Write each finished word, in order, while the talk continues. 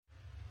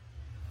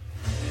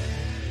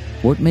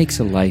What makes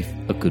a life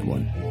a good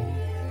one?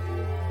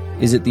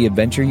 Is it the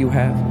adventure you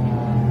have?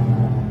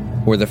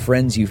 Or the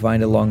friends you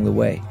find along the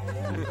way?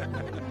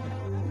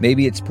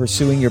 Maybe it's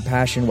pursuing your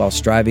passion while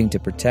striving to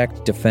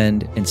protect,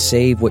 defend, and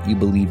save what you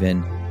believe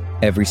in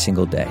every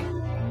single day.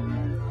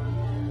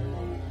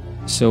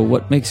 So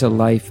what makes a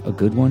life a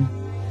good one?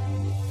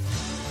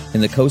 In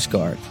the Coast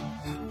Guard,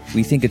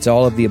 we think it's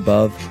all of the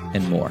above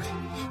and more.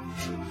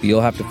 But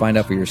you'll have to find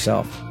out for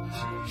yourself.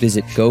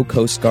 Visit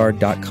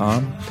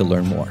gocoastguard.com to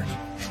learn more.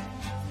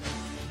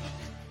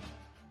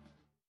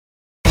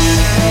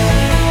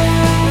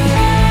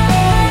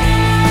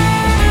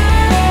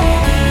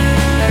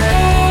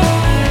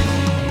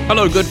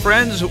 Hello, good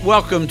friends.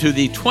 Welcome to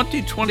the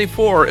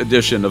 2024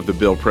 edition of the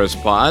Bill Press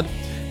Pod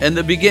and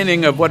the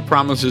beginning of what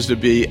promises to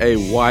be a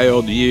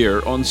wild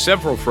year on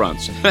several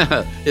fronts.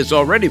 It's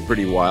already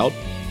pretty wild,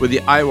 with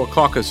the Iowa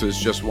caucuses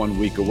just 1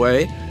 week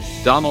away,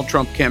 Donald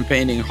Trump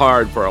campaigning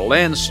hard for a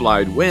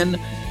landslide win,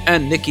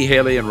 and Nikki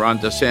Haley and Ron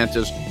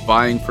DeSantis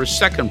vying for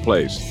second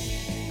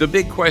place. The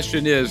big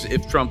question is,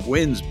 if Trump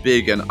wins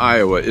big in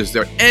Iowa, is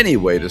there any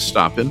way to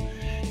stop him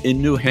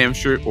in New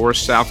Hampshire or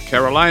South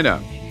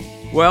Carolina?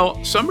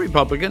 Well, some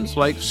Republicans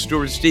like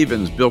Stuart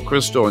Stevens, Bill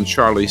Kristol, and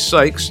Charlie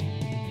Sykes,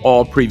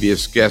 all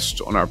previous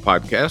guests on our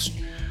podcast,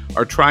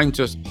 are trying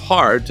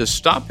hard to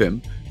stop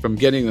him from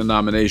getting the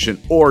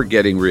nomination or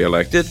getting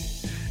reelected.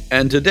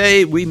 And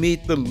today we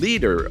meet the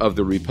leader of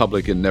the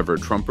Republican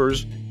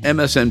Never-Trumpers,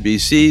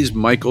 MSNBC's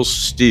Michael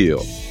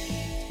Steele.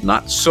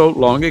 Not so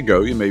long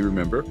ago, you may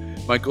remember,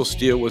 Michael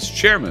Steele was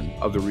chairman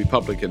of the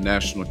Republican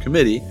National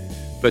Committee,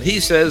 but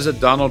he says that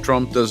Donald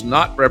Trump does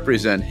not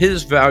represent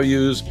his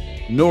values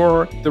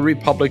nor the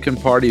Republican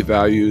Party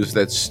values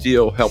that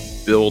Steele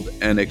helped build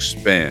and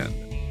expand.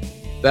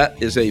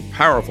 That is a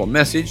powerful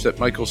message that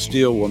Michael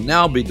Steele will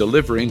now be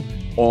delivering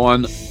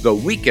on The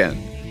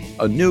Weekend,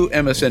 a new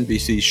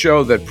MSNBC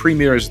show that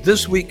premieres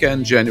this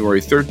weekend, January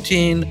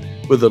 13,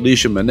 with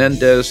Alicia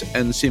Menendez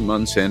and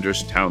Simone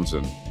Sanders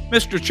Townsend.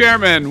 Mr.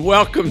 Chairman,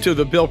 welcome to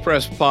the Bill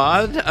Press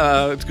Pod.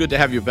 It's good to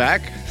have you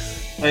back.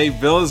 Hey,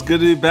 Bill, it's good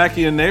to be back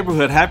in your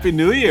neighborhood. Happy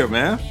New Year,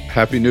 man.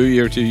 Happy New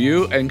Year to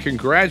you, and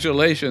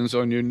congratulations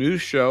on your new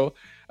show.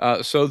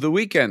 So The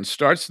Weekend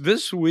starts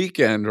this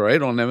weekend, right,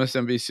 on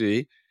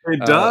MSNBC.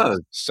 It does.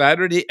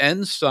 Saturday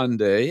and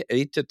Sunday,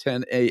 8 to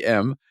 10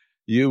 a.m.,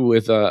 you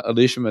with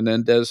Alicia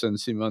Menendez and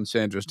Simone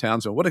Sanders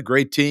Townsend. What a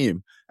great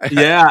team.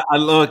 Yeah,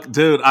 look,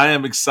 dude, I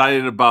am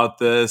excited about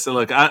this. And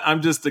look,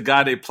 I'm just the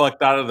guy they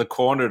plucked out of the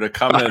corner to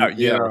come in,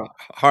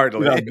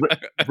 hardly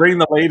bring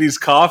the ladies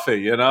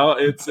coffee. I'm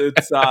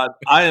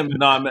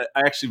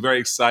actually very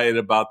excited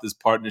about this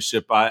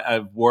partnership.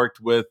 I've worked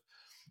with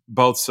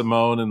both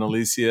Simone and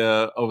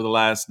Alicia over the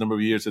last number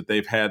of years that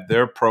they've had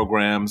their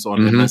programs on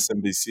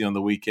MSNBC on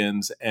the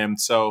weekends. And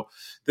so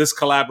this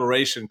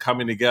collaboration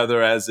coming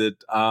together as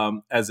it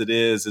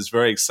is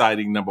very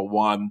exciting, number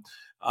one.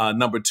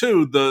 Number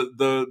two,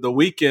 the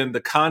weekend,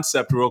 the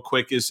concept real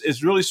quick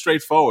is really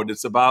straightforward.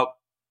 It's about,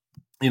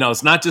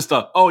 it's not just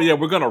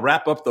we're going to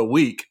wrap up the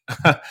week.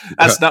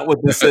 That's not what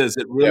this is.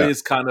 It really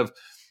is kind of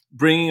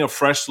bringing a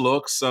fresh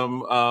look,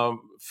 some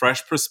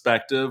fresh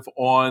perspective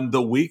on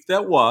the week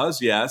that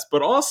was, yes,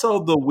 but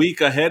also the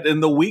week ahead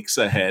and the weeks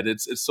ahead.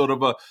 It's sort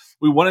of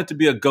we want it to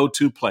be a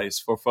go-to place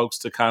for folks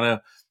to kind of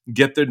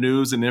get their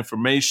news and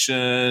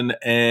information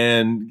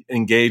and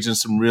engage in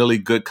some really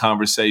good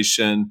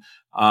conversation,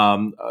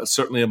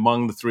 certainly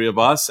among the three of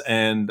us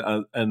and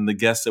the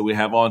guests that we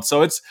have on.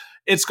 So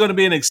it's going to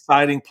be an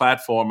exciting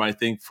platform, I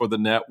think, for the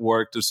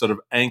network to sort of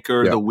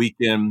anchor the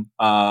weekend,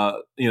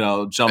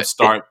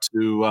 jumpstart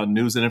to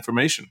news and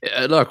information.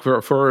 Look,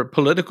 for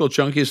political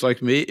junkies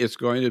like me, it's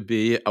going to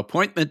be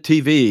appointment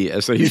TV,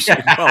 as they used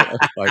to call it,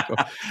 Michael.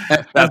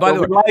 That's what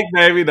we like,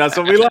 baby. That's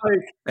what we like.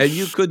 And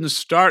you couldn't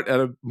start at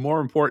a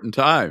more important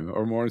time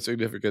or more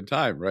significant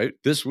time, right?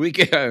 This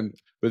weekend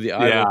with the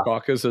Iowa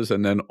caucuses,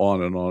 and then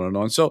on and on and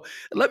on. So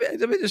let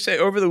me just say,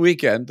 over the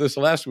weekend, this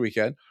last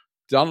weekend,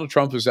 Donald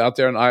Trump is out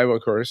there in Iowa,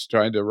 of course,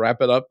 trying to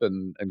wrap it up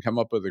and come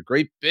up with a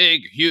great,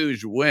 big,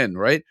 huge win,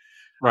 right?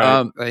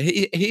 Right.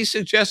 He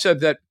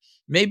suggested that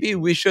maybe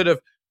we should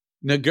have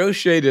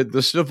negotiated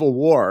the Civil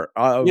War.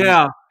 How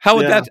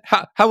would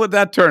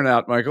that turn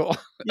out, Michael?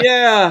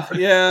 I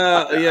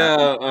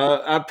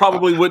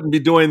probably wouldn't be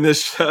doing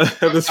this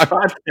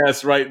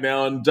podcast right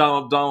now in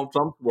Donald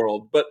Trump's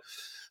world, but.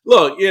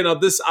 Look,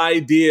 this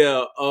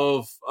idea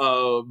of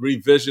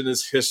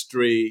revisionist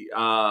history,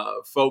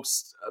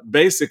 folks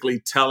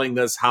basically telling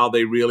us how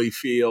they really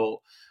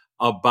feel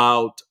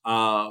about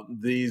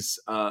these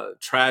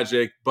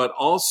tragic but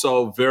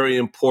also very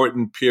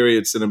important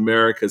periods in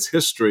America's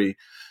history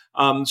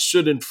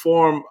should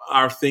inform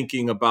our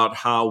thinking about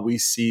how we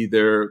see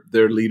their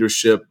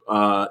leadership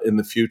in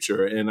the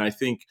future. And I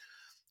think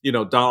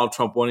Donald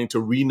Trump wanting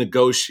to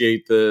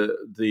renegotiate the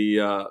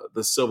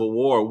Civil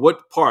War.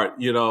 What part,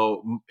 the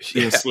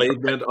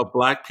enslavement of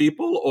Black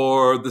people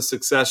or the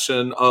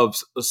succession of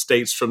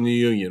states from the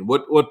Union?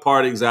 What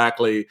part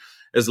exactly,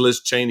 as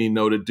Liz Cheney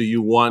noted, do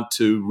you want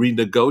to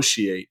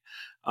renegotiate?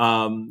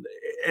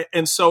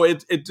 and so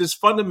it just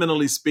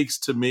fundamentally speaks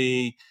to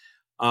me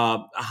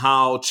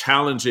how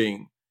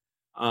challenging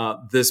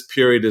this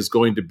period is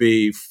going to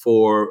be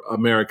for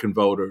American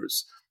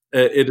voters.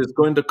 It is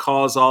going to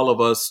cause all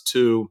of us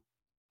to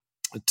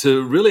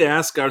really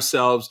ask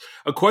ourselves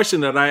a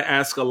question that I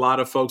ask a lot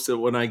of folks that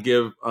when I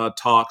give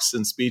talks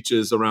and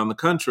speeches around the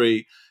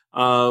country.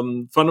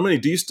 Fundamentally,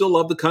 do you still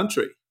love the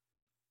country?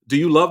 Do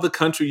you love the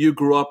country you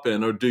grew up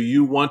in, or do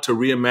you want to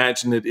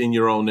reimagine it in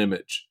your own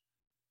image?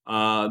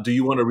 Do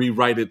you want to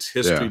rewrite its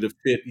history to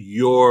fit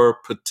your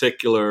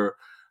particular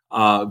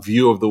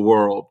view of the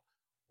world?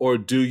 Or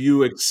do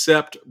you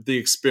accept the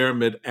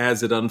experiment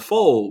as it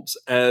unfolds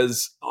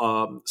as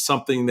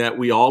something that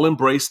we all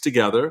embrace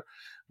together,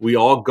 we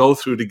all go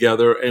through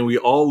together, and we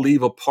all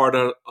leave a part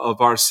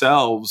of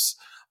ourselves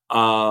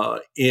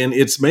in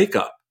its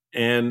makeup?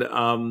 And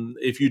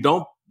if you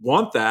don't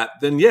want that,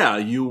 then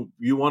you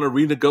want to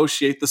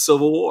renegotiate the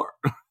Civil War.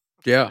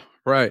 Yeah,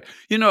 right.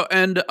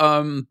 And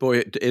boy,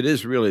 it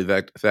is really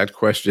that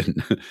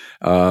question.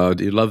 Do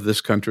you love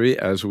this country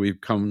as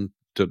we've come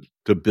to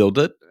build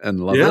it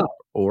and love it,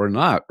 or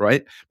not,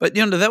 right? But,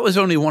 that was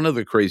only one of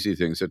the crazy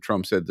things that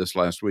Trump said this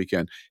last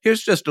weekend.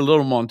 Here's just a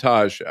little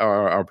montage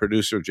our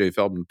producer, Jay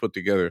Feldman, put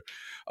together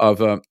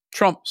of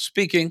Trump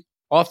speaking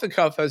off the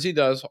cuff, as he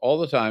does all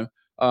the time,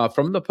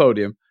 from the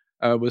podium,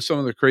 with some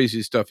of the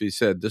crazy stuff he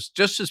said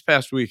just this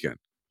past weekend.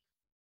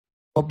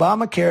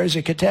 Obamacare is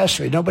a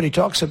catastrophe. Nobody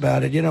talks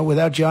about it.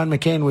 Without John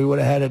McCain, we would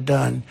have had it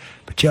done.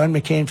 But John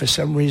McCain, for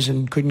some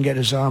reason, couldn't get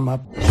his arm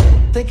up.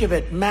 Think of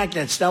it,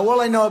 magnets. Now,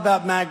 all I know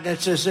about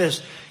magnets is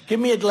this. Give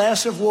me a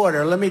glass of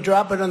water. Let me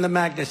drop it on the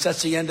magnets.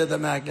 That's the end of the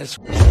magnets.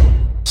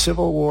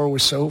 Civil War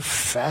was so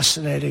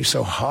fascinating,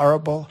 so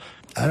horrible.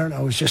 I don't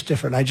know. It was just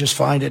different. I just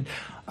find it.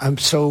 I'm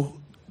so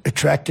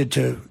attracted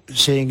to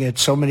seeing it.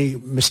 So many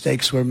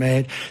mistakes were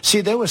made.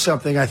 See, there was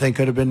something I think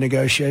could have been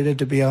negotiated,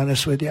 to be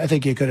honest with you. I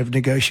think you could have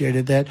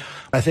negotiated that.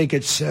 I think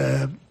it's,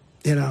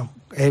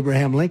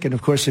 Abraham Lincoln.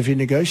 Of course, if you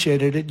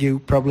negotiated it, you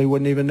probably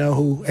wouldn't even know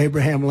who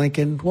Abraham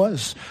Lincoln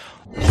was.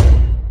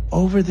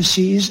 Over the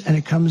seas, and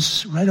it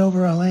comes right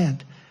over our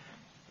land.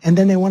 And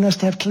then they want us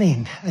to have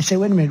clean. I say,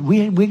 wait a minute,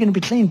 we're going to be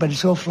clean, but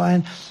it's all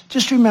flying.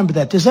 Just remember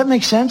that. Does that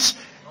make sense?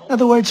 In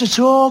other words, it's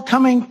all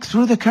coming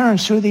through the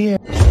currents, through the air.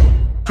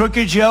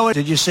 Crooked Joe,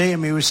 did you see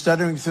him? He was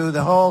stuttering through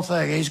the whole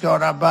thing. He's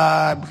going,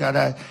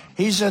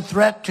 he's a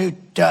threat to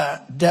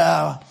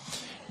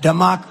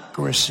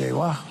democracy.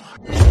 Wow.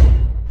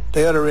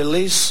 They ought to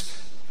release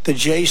the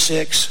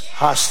J6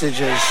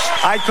 hostages.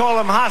 I call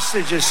them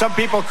hostages. Some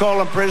people call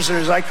them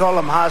prisoners. I call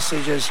them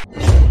hostages.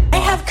 I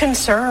have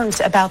concerns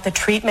about the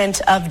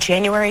treatment of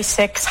January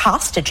 6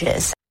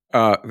 hostages.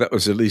 That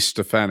was Elise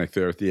Stefanik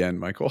there at the end,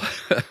 Michael,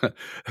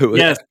 who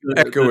was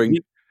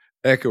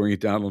echoing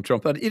Donald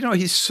Trump. But,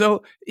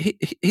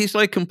 he's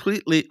like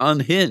completely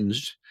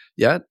unhinged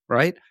yet,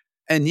 right?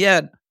 And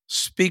yet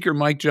Speaker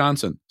Mike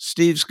Johnson,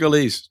 Steve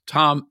Scalise,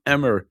 Tom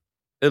Emmer,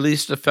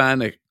 Elise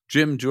Stefanik,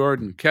 Jim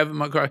Jordan, Kevin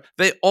McCarthy,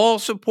 they all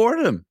support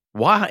him.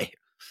 Why?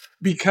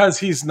 Because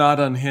he's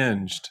not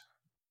unhinged.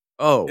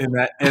 Oh, in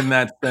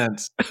that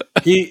sense,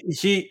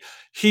 he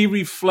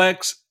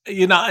reflects.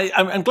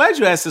 I'm glad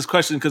you asked this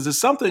question because it's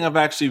something I've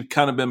actually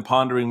kind of been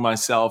pondering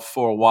myself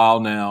for a while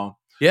now.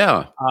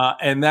 Yeah,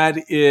 and that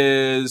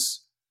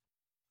is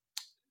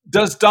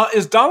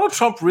Donald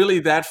Trump really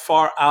that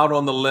far out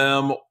on the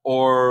limb,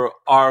 or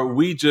are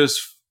we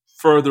just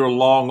further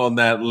along on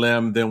that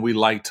limb than we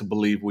like to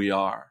believe we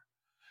are?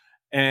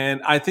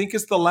 And I think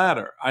it's the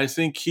latter. I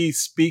think he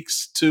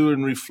speaks to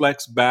and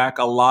reflects back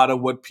a lot of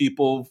what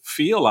people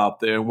feel out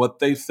there, what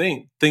they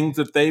think, things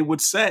that they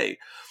would say.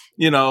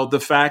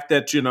 The fact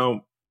that,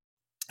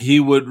 he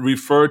would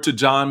refer to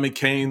John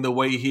McCain the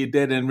way he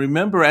did. And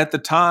remember, at the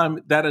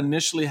time that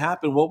initially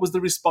happened, what was the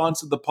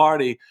response of the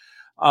party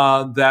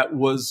that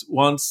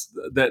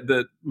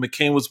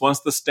McCain was once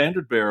the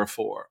standard bearer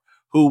for?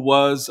 Who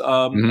was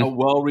a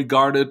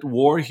well-regarded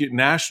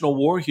national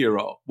war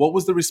hero? What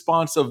was the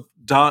response of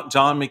John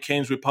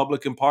McCain's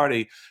Republican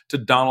Party to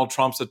Donald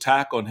Trump's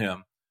attack on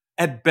him?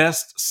 At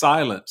best,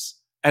 silence.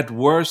 At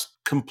worst,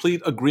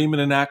 complete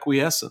agreement and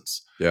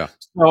acquiescence. Yeah.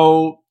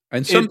 So,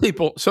 and some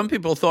people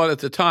thought at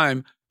the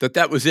time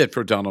that was it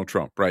for Donald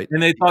Trump, right?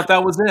 And they thought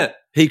that was it.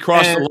 He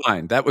crossed the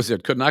line. That was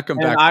it. Could not come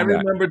back. I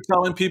remember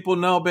telling people,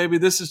 "No, baby,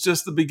 this is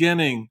just the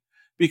beginning."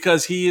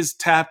 Because he is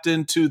tapped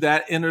into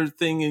that inner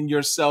thing in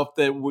yourself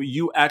that where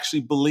you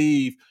actually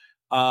believe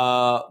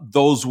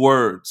those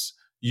words.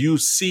 You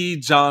see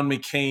John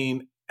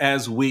McCain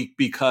as weak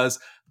because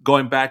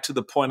going back to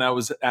the point I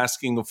was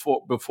asking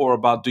before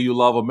about do you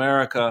love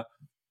America,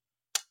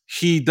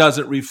 he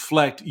doesn't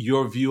reflect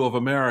your view of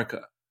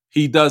America.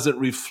 He doesn't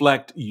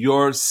reflect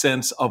your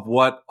sense of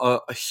what a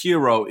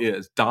hero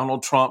is.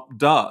 Donald Trump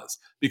does.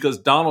 Because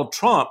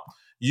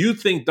you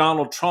think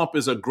Donald Trump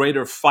is a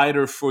greater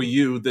fighter for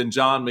you than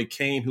John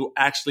McCain, who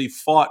actually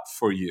fought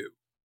for you.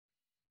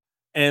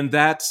 And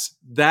that's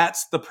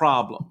the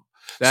problem.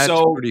 That's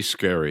pretty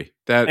scary.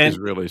 That is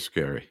really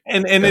scary.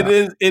 And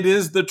it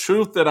is the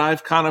truth that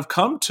I've kind of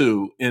come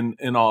to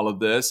in all of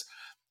this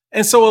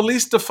And so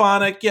Elise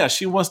Stefanik, yeah,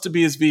 she wants to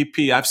be his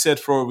VP. I've said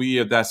for over a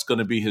year that's going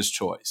to be his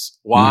choice.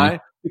 Why?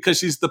 Because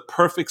she's the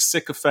perfect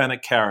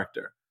sycophantic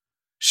character.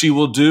 She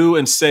will do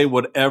and say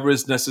whatever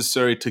is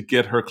necessary to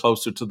get her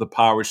closer to the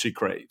power she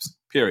craves,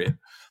 period.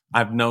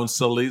 I've known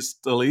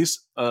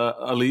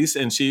Elise,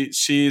 and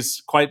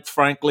she's quite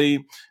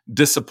frankly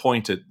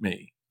disappointed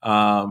me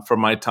from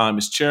my time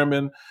as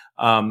chairman,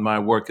 my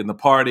work in the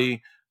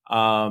party,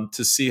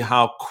 to see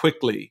how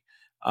quickly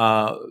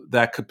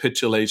that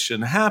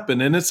capitulation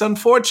happened. And it's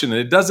unfortunate.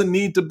 It doesn't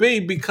need to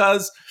be,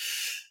 because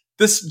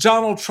this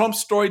Donald Trump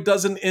story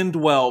doesn't end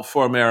well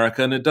for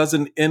America, and it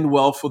doesn't end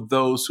well for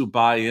those who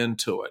buy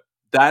into it.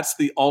 That's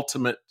the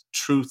ultimate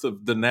truth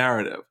of the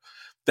narrative.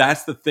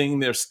 That's the thing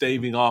they're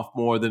staving off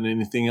more than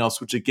anything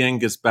else, which again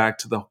gets back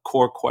to the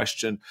core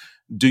question,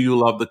 do you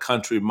love the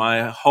country?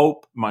 My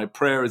hope, my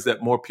prayer is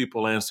that more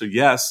people answer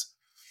yes,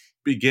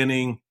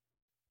 beginning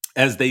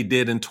as they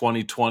did in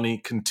 2020,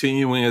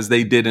 continuing as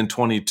they did in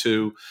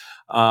 22,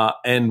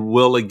 and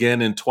will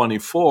again in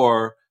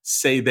 24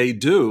 say they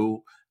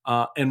do,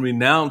 and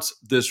renounce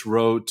this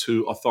road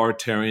to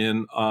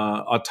authoritarian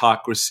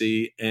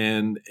autocracy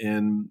and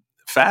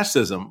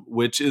fascism,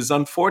 which is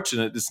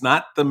unfortunate. It's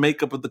not the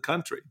makeup of the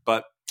country,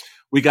 but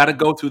we got to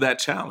go through that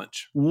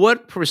challenge.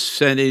 What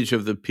percentage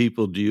of the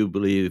people do you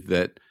believe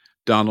that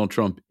Donald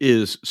Trump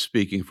is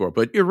speaking for?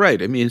 But you're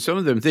right. I mean, some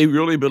of them, they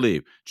really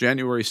believe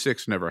January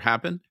 6th never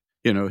happened.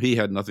 He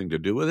had nothing to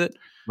do with it.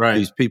 Right.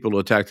 These people who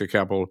attacked the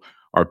Capitol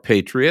are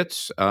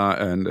patriots,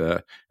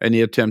 and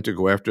any attempt to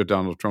go after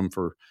Donald Trump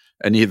for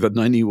any of the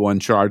 91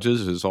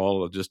 charges is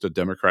all just a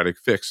Democratic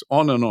fix,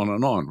 on and on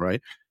and on,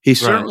 right?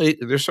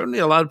 There's certainly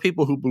a lot of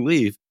people who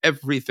believe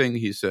everything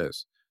he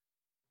says.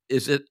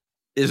 Is it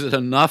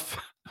enough,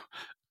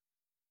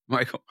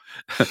 Michael?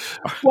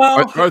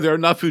 Well, are there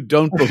enough who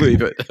don't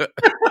believe it?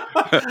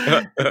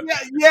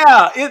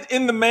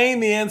 In the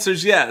main, the answer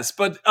is yes.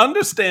 But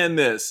understand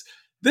this.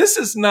 This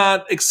is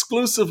not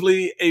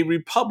exclusively a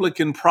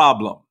Republican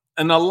problem.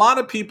 And a lot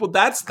of people,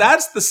 that's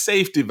the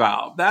safety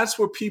valve. That's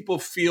where people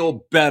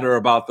feel better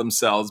about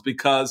themselves,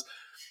 because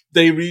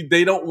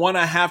they don't want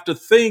to have to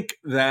think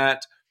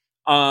that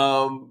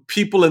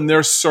people in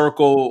their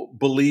circle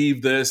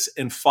believe this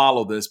and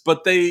follow this.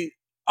 But they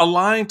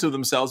align to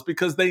themselves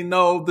because they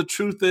know the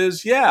truth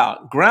is,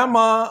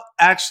 grandma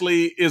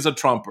actually is a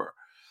Trumper.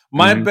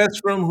 My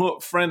best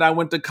friend I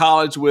went to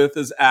college with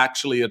is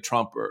actually a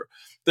Trumper.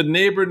 The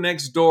neighbor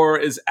next door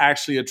is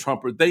actually a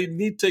Trumper. They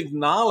need to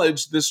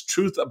acknowledge this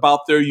truth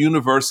about their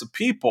universe of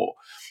people.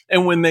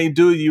 And when they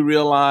do, you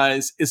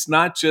realize it's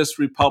not just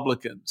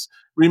Republicans.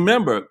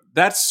 Remember,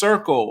 that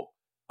circle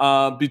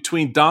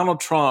between Donald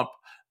Trump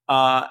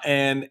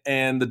and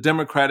the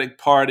Democratic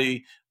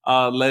Party,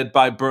 led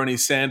by Bernie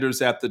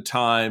Sanders at the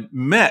time,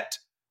 met.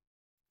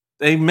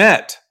 They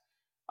met.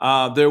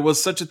 There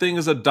was such a thing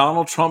as a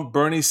Donald Trump,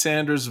 Bernie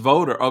Sanders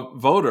voter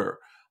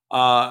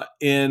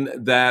in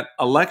that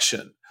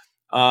election.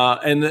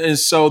 And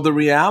so the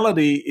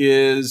reality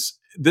is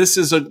this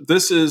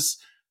is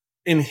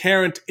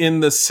inherent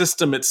in the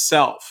system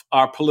itself,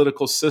 our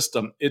political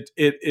system.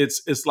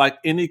 It's like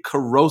any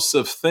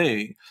corrosive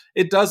thing.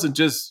 It doesn't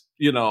just,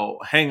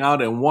 hang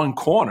out in one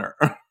corner.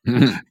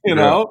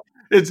 The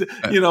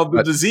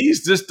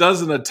disease just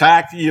doesn't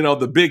attack,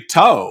 the big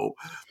toe.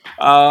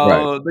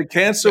 The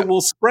cancer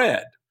will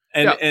spread.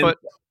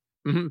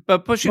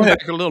 But pushing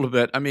back a little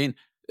bit, I mean,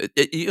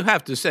 you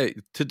have to say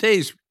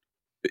today's,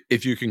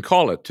 if you can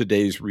call it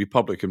today's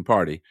Republican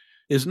Party,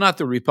 is not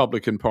the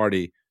Republican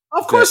Party.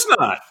 Of course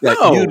not. That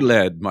you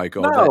led,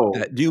 Michael. No.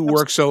 That you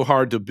worked so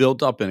hard to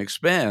build up and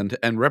expand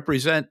and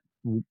represent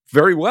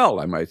very well,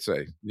 I might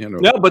say.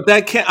 No, but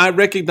I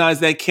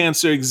recognize that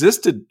cancer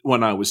existed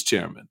when I was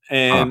chairman,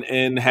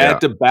 and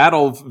had to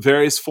battle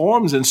various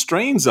forms and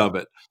strains of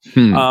it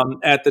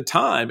at the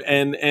time.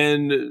 And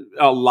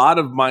a lot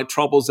of my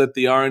troubles at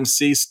the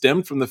RNC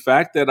stemmed from the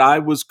fact that I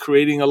was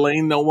creating a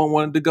lane no one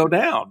wanted to go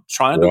down,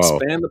 trying to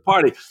expand the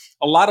party.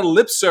 A lot of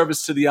lip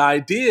service to the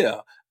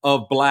idea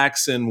of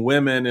blacks and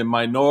women and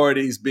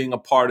minorities being a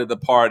part of the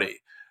party.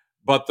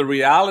 But the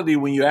reality,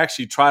 when you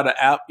actually try to,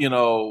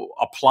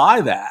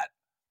 apply that,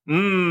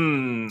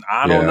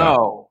 I don't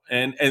know.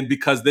 And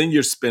because then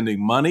you're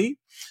spending money,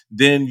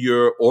 then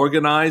you're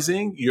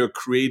organizing, you're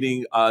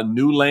creating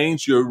new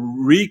lanes, you're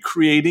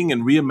recreating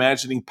and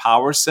reimagining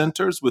power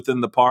centers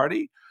within the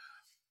party.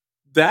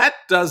 That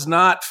does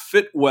not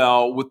fit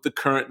well with the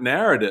current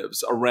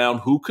narratives around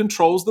who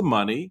controls the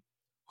money,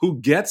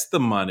 who gets the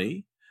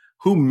money,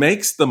 who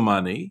makes the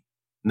money.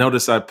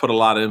 Notice I put a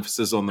lot of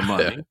emphasis on the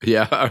money.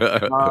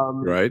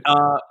 Right.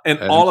 And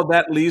all of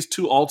that leads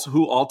to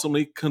who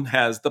ultimately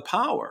has the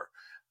power.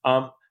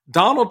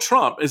 Donald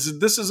Trump, this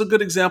is a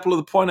good example of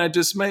the point I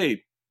just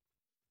made.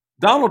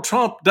 Donald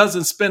Trump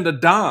doesn't spend a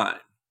dime.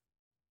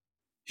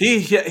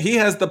 He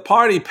has the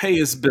party pay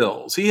his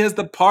bills. He has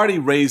the party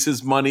raise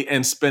his money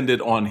and spend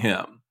it on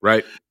him.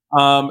 Right.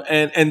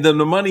 And then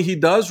the money he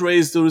does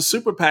raise through his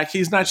super PAC,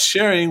 he's not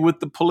sharing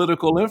with the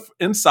political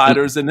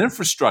insiders and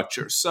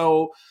infrastructure.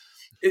 So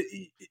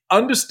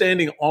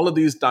understanding all of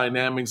these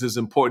dynamics is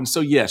important. So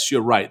yes,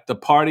 you're right. The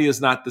party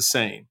is not the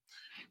same.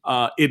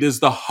 It is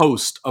the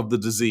host of the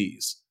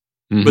disease,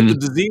 but the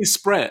disease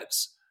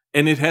spreads,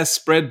 and it has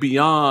spread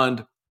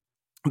beyond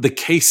the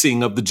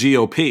casing of the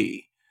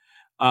GOP,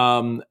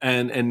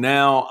 and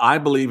now I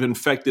believe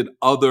infected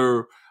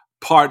other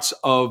parts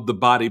of the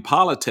body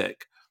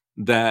politic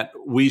that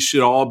we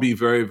should all be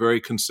very, very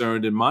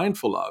concerned and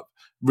mindful of.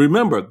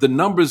 Remember, the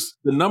numbers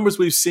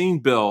we've seen,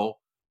 Bill,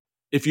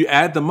 if you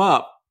add them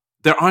up,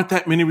 there aren't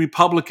that many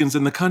Republicans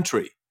in the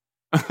country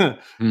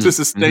to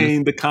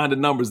sustain the kind of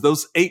numbers.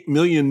 Those 8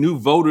 million new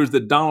voters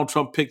that Donald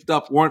Trump picked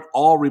up weren't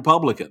all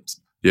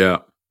Republicans. Yeah,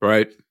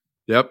 right.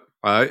 Yep.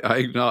 I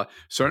acknowledge,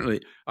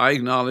 certainly, I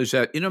acknowledge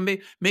that.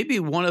 Maybe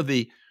one of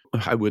the,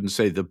 I wouldn't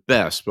say the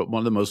best, but one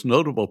of the most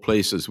notable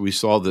places we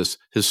saw this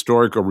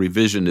historical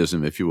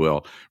revisionism, if you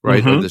will,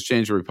 right, of this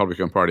change of the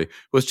Republican Party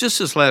was just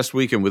this last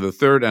weekend with the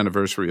third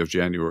anniversary of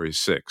January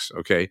 6th,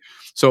 okay?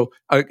 So,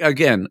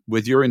 again,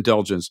 with your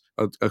indulgence,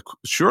 a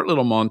short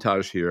little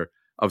montage here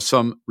of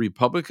some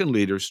Republican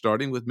leaders,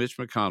 starting with Mitch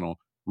McConnell,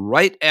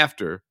 right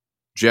after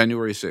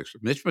January 6th.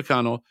 Mitch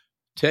McConnell,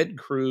 Ted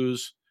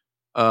Cruz,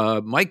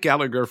 Mike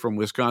Gallagher from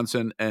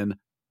Wisconsin, and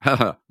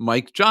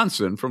Mike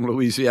Johnson from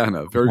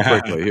Louisiana. Very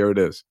quickly, here it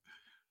is.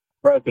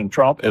 President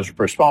Trump is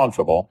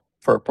responsible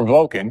for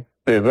provoking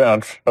the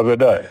events of the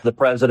day. The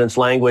president's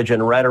language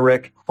and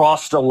rhetoric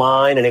crossed a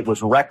line, and it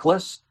was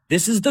reckless.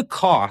 This is the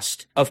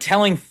cost of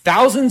telling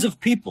thousands of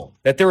people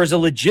that there is a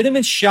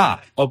legitimate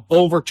shot of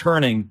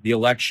overturning the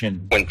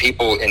election. When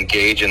people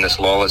engage in this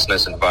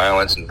lawlessness and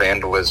violence and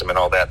vandalism and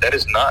all that, that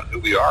is not who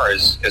we are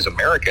as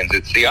Americans.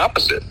 It's the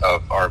opposite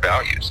of our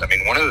values. I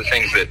mean, one of the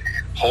things that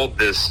holds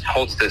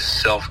this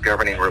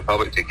self-governing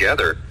republic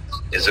together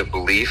is a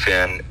belief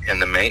in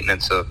the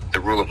maintenance of the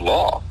rule of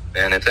law.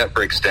 And if that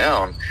breaks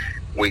down,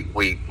 we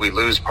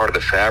lose part of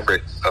the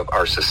fabric of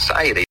our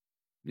society.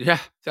 Yeah,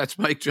 that's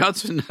Mike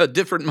Johnson, a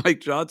different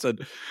Mike Johnson.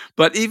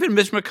 But even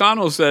Mitch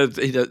McConnell said,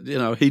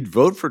 he'd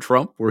vote for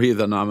Trump were he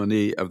the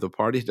nominee of the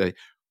party today.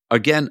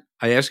 Again,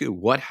 I ask you,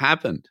 what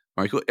happened,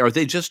 Michael? Are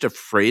they just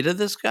afraid of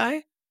this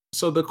guy?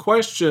 So the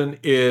question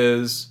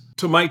is,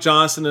 to Mike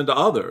Johnson and to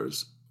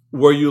others,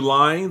 were you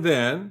lying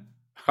then,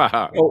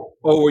 or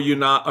were you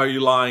not? Are you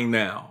lying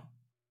now?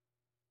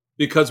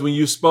 Because when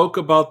you spoke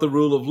about the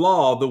rule of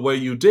law the way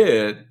you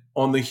did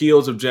on the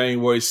heels of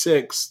January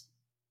 6th,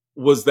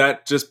 was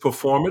that just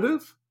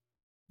performative?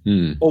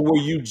 Or were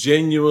you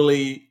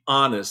genuinely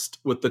honest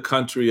with the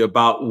country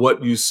about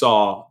what you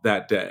saw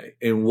that day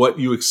and what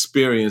you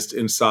experienced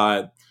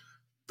inside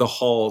the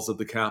halls of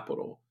the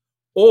Capitol?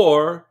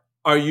 Or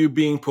are you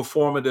being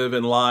performative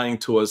and lying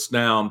to us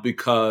now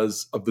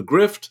because of the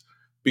grift,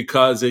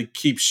 because it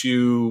keeps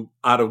you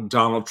out of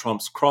Donald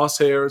Trump's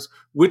crosshairs?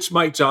 Which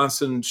Mike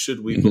Johnson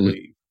should we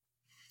believe?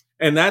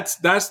 And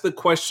that's the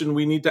question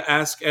we need to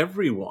ask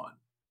everyone,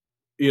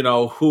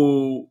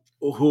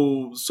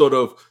 who sort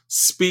of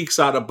speaks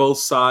out of both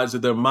sides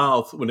of their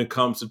mouth when it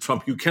comes to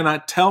Trump. You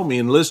cannot tell me,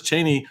 and Liz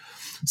Cheney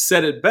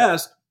said it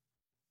best,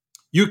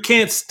 you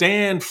can't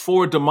stand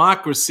for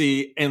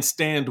democracy and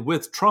stand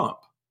with Trump,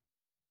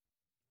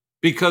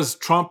 because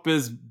Trump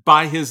is,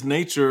 by his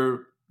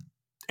nature,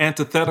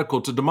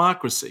 antithetical to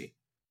democracy.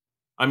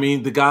 I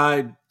mean, the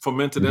guy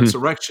fomented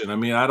insurrection. I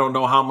mean, I don't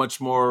know how much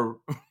more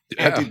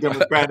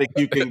anti-democratic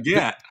you can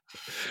get.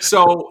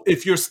 So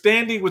if you're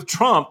standing with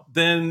Trump,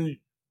 then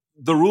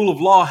the rule of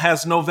law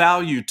has no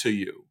value to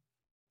you.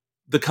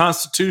 The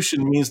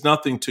Constitution means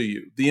nothing to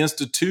you. The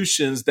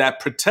institutions that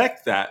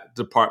protect that,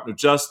 Department of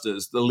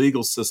Justice, the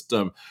legal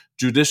system,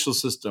 judicial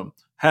system,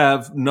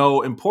 have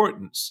no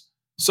importance.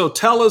 So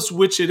tell us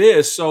which it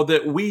is so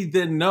that we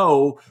then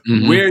know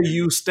where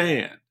you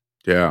stand.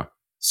 Yeah.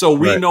 So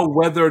we know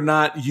whether or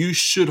not you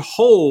should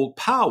hold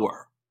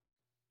power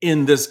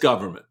in this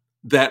government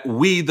that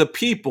we, the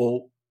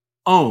people,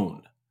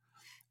 own.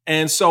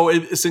 And so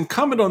it's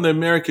incumbent on the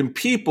American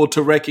people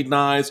to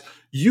recognize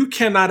you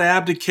cannot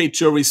abdicate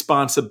your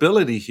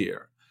responsibility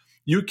here.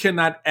 You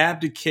cannot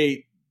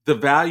abdicate the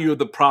value of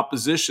the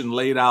proposition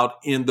laid out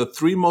in the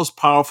three most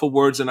powerful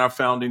words in our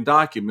founding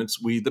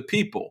documents, we the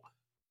people,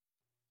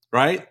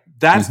 right?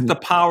 That's the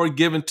power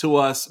given to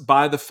us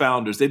by the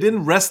founders. They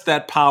didn't rest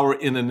that power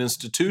in an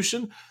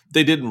institution.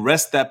 They didn't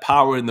rest that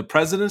power in the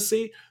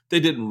presidency. They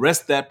didn't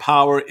rest that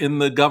power in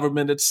the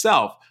government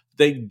itself.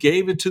 They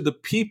gave it to the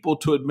people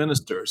to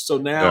administer. So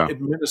now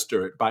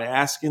administer it by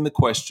asking the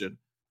question,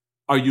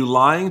 are you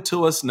lying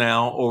to us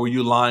now, or were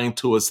you lying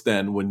to us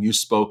then when you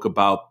spoke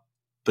about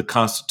the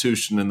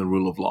Constitution and the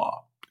rule of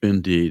law?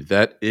 Indeed.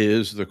 That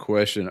is the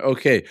question.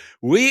 Okay.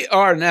 We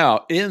are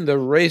now in the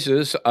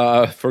races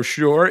for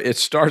sure. It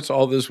starts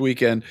all this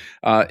weekend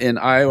in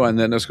Iowa, and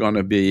then it's going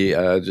to be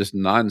just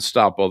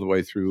nonstop all the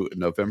way through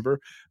November.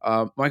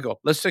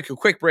 Michael, let's take a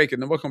quick break,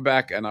 and then we'll come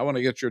back, and I want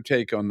to get your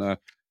take on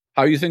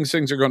how you think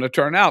things are going to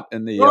turn out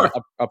in the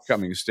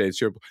upcoming states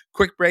here.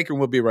 Quick break, and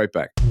we'll be right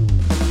back.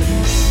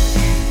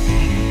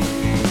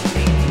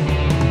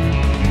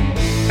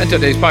 And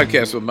today's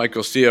podcast with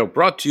Michael Steele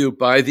brought to you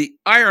by the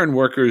Iron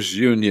Workers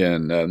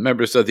Union.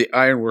 Members of the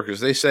Iron Workers,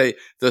 they say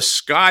the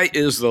sky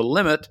is the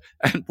limit,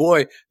 and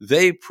boy,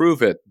 they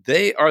prove it.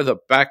 They are the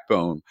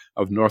backbone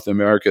of North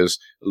America's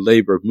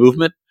labor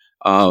movement,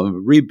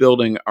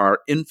 rebuilding our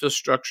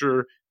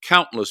infrastructure,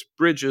 countless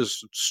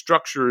bridges,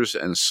 structures,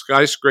 and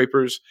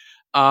skyscrapers.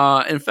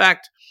 In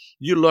fact,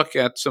 you look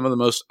at some of the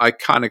most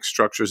iconic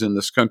structures in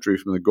this country,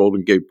 from the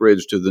Golden Gate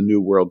Bridge to the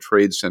New World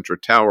Trade Center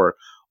Tower,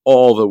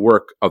 all the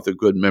work of the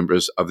good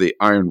members of the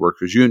Iron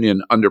Workers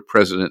Union under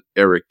President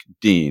Eric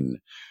Dean.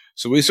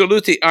 So we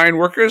salute the Iron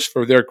Workers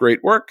for their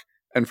great work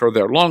and for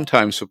their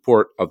longtime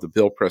support of the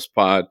Bill Press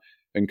Pod.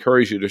 I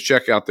encourage you to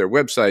check out their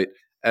website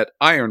at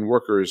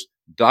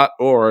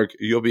ironworkers.org.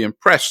 You'll be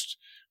impressed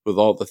with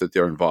all that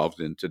they're involved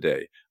in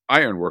today.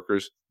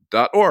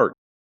 ironworkers.org.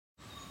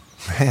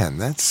 Man,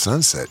 that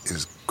sunset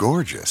is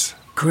gorgeous.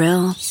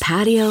 Grill,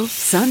 patio,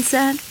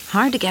 sunset.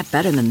 Hard to get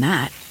better than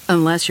that.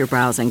 Unless you're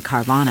browsing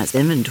Carvana's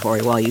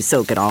inventory while you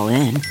soak it all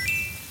in.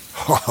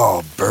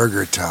 Oh,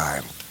 burger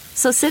time.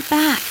 So sit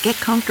back, get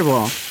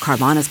comfortable.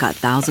 Carvana's got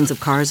thousands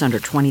of cars under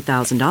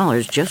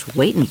 $20,000 just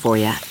waiting for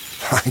you.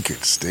 I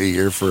could stay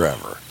here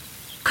forever.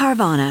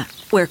 Carvana,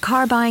 where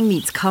car buying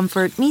meets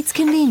comfort meets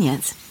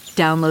convenience.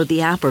 Download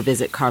the app or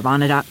visit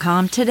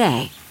Carvana.com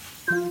today.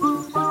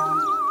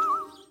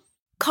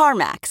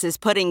 CarMax is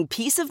putting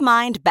peace of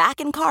mind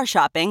back in car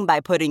shopping by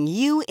putting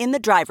you in the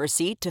driver's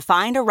seat to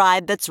find a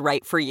ride that's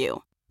right for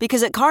you.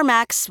 Because at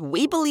CarMax,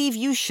 we believe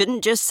you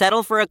shouldn't just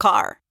settle for a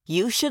car.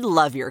 You should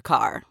love your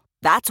car.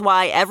 That's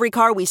why every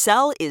car we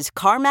sell is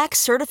CarMax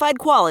certified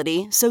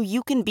quality, so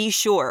you can be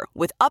sure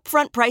with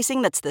upfront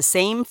pricing that's the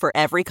same for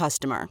every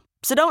customer.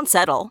 So don't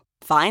settle.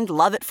 Find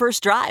love at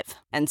first drive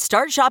and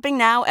start shopping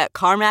now at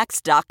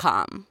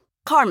CarMax.com.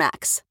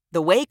 CarMax,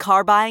 the way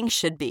car buying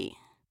should be.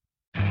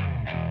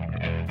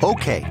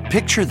 Okay,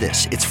 picture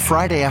this. It's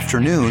Friday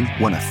afternoon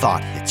when a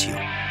thought hits you.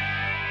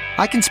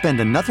 I can spend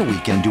another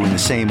weekend doing the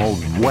same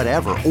old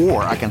whatever,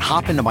 or I can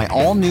hop into my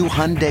all-new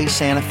Hyundai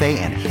Santa Fe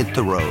and hit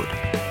the road.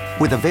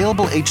 With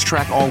available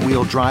H-Track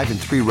all-wheel drive and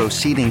 3-row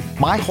seating,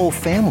 my whole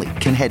family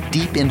can head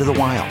deep into the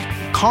wild.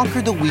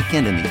 Conquer the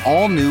weekend in the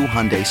all-new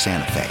Hyundai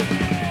Santa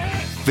Fe.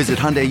 Visit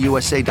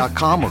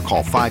HyundaiUSA.com or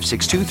call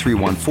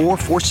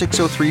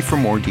 562-314-4603 for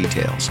more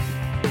details.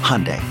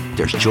 Hyundai,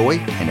 there's joy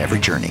in every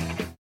journey.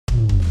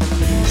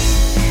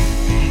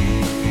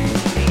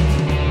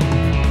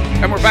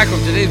 And we're back on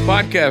today's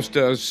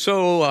podcast.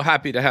 So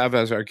happy to have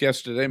as our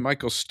guest today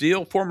Michael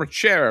Steele, former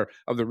chair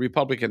of the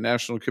Republican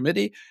National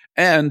Committee,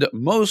 and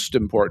most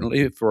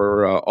importantly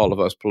for all of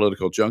us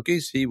political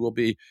junkies, he will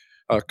be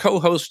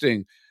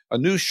co-hosting a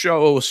new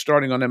show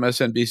starting on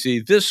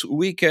MSNBC this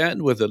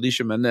weekend with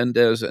Alicia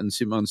Menendez and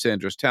Simone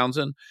Sanders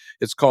Townsend.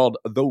 It's called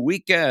The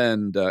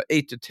Weekend,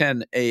 8 to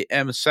 10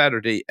 a.m.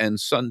 Saturday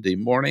and Sunday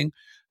morning.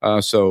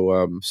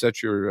 So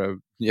set your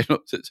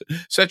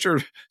set your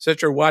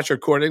watch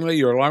accordingly,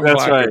 your alarm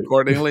clock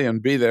accordingly,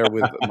 and be there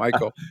with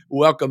Michael.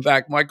 Welcome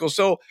back, Michael.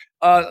 So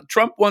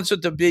Trump wants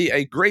it to be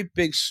a great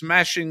big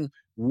smashing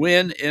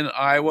win in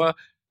Iowa.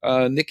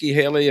 Nikki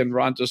Haley and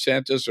Ron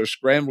DeSantis are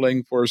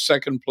scrambling for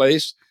second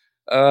place.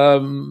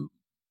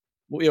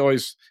 We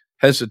always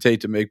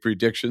hesitate to make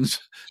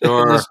predictions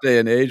in this day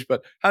and age,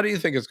 but how do you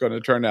think it's going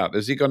to turn out?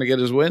 Is he going to get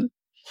his win?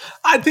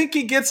 I think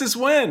he gets his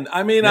win.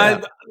 I mean,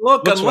 unless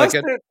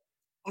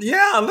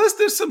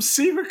there's some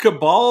secret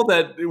cabal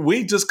that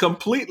we just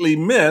completely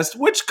missed,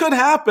 which could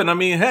happen. I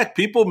mean, heck,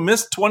 people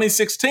missed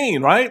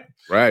 2016, right?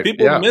 Right.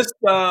 People missed,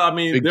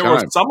 Big there time.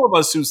 were some of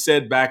us who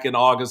said back in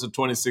August of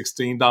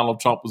 2016, Donald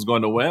Trump was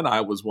going to win.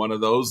 I was one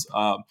of those.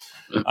 I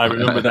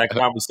remember that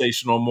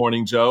conversation on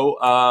Morning Joe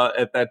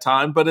at that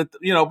time. But,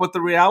 but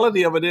the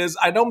reality of it is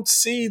I don't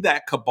see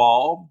that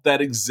cabal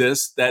that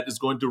exists that is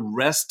going to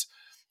wrest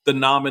the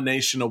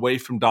nomination away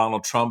from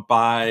Donald Trump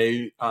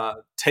by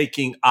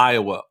taking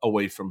Iowa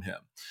away from him.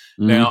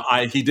 Mm-hmm. Now,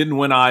 he didn't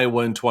win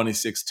Iowa in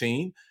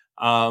 2016,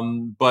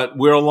 but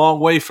we're a long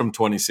way from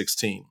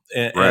 2016.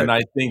 And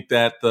I think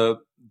that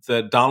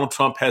that Donald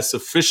Trump has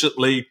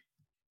sufficiently,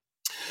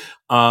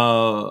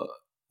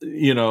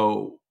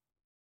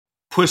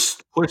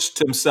 pushed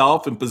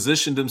himself and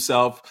positioned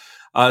himself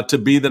to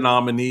be the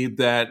nominee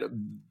that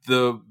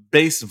the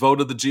base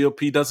vote of the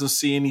GOP doesn't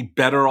see any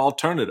better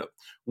alternative.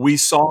 We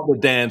saw the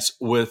dance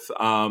with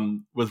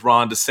Ron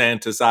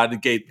DeSantis out of the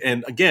gate.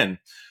 And again,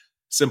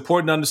 it's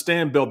important to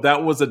understand, Bill,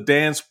 that was a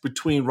dance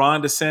between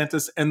Ron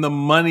DeSantis and the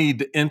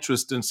moneyed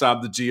interest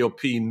inside the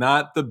GOP,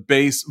 not the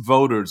base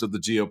voters of the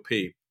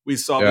GOP. We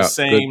saw the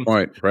same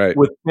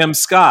with Tim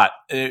Scott.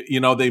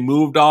 They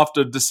moved off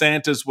to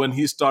DeSantis when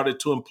he started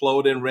to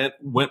implode and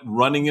went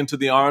running into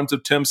the arms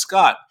of Tim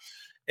Scott.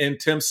 And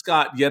Tim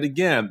Scott, yet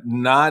again,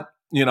 not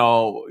they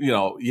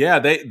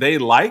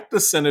liked the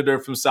senator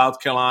from South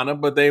Carolina,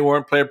 but they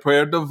weren't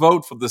prepared to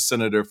vote for the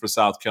senator for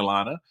South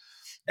Carolina.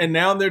 And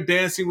now they're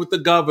dancing with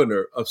the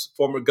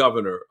former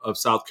governor of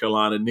South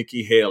Carolina,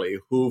 Nikki Haley,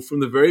 who from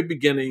the very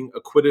beginning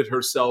acquitted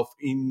herself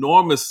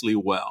enormously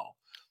well.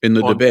 In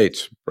the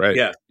debates, right?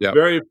 Yeah.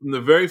 From the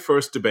very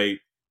first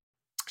debate,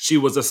 She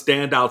was a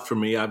standout for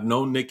me. I've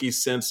known Nikki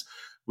since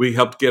we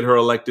helped get her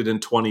elected in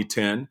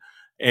 2010.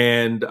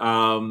 And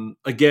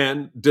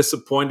again,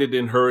 disappointed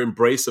in her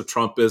embrace of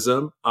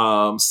Trumpism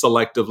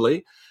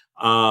selectively.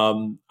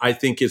 I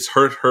think it's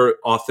hurt her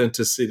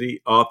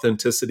authenticity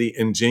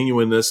and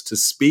genuineness to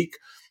speak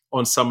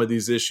on some of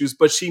these issues,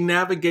 but she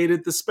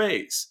navigated the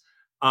space.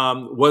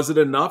 Was it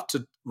enough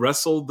to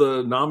wrestle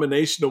the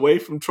nomination away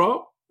from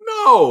Trump?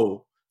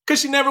 No, because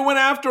she never went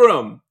after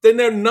him.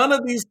 None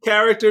of these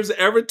characters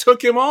ever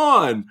took him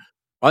on.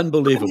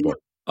 Unbelievable.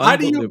 How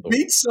do you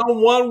beat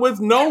someone with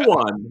no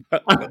one?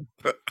 I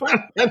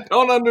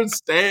don't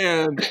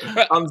understand.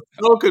 I'm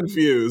so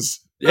confused.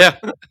 Yeah.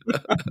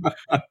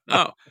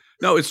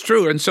 No, it's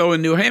true. And so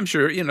in New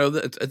Hampshire,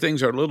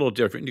 things are a little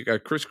different. You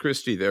got Chris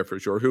Christie there for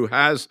sure, who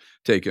has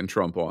taken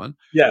Trump on.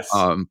 Yes.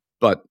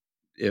 But,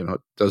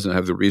 doesn't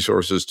have the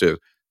resources to,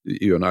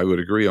 you and I would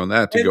agree on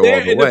that, to go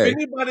all the way. If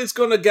anybody's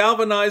going to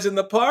galvanize in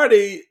the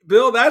party,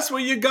 Bill, that's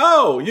where you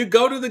go. You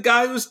go to the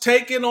guy who's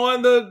taking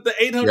on the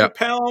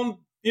 800-pound,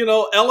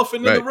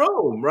 elephant in the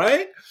room,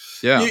 right?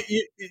 Yeah.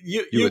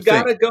 You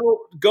got to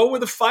go where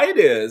the fight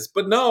is.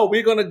 But no,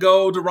 we're going to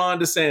go to Ron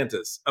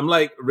DeSantis. I'm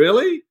like,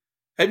 really?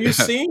 Have you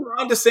seen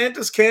Ron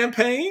DeSantis'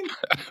 campaign?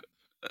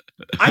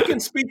 I can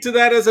speak to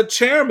that as a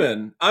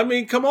chairman. I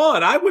mean, come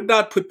on. I would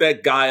not put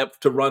that guy up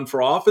to run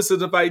for office.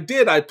 And if I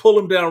did, I'd pull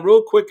him down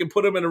real quick and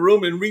put him in a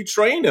room and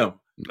retrain him.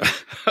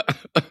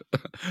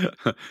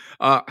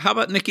 How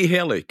about Nikki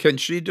Haley? Can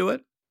she do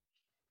it?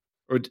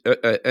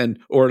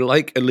 Or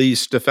like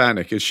Elise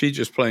Stefanik, is she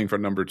just playing for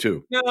number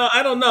 2? No,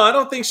 I don't know. I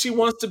don't think she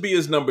wants to be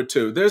as number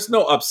 2. There's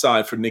no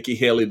upside for Nikki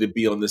Haley to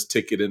be on this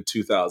ticket in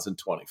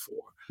 2024.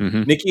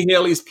 Mm-hmm. Nikki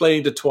Haley's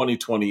playing to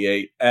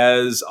 2028,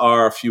 as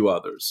are a few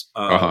others,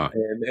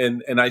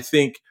 and I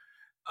think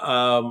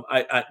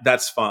I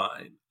that's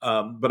fine.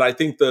 But I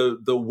think the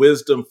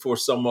wisdom for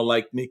someone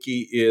like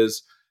Nikki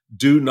is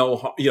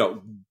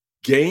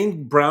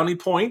gain brownie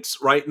points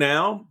right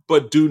now,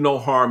 but do no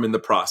harm in the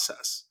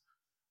process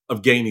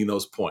of gaining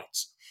those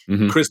points.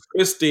 Mm-hmm. Chris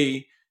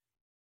Christie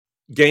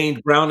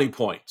gained brownie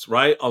points,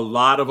 right? A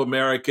lot of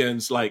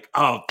Americans like,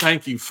 oh,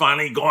 thank you,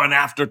 finally going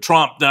after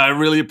Trump. I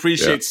really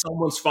appreciate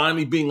someone's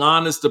finally being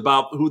honest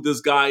about who this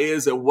guy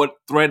is and what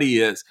threat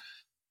he is.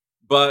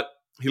 But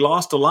he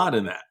lost a lot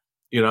in that,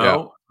 he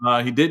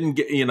didn't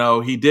get, he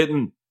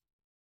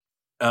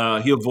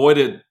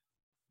avoided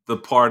the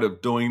part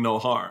of doing no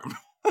harm.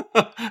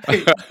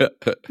 he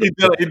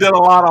did a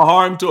lot of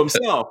harm to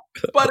himself.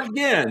 But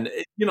again,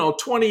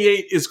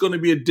 28 is going to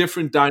be a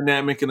different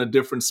dynamic in a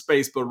different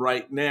space. But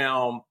right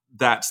now,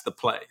 that's the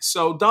play.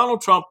 So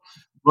Donald Trump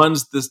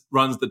runs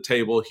the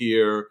table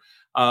here.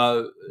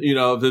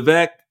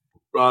 Vivek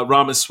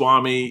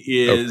Ramaswamy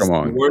is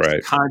the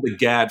worst kind of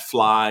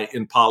gadfly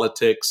in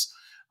politics.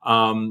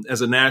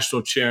 As a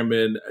national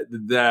chairman,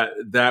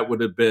 that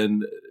would have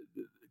been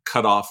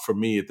cut off for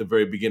me at the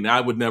very beginning.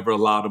 I would never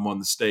allow him on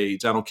the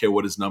stage. I don't care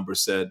what his number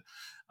said,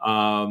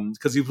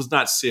 because he was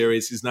not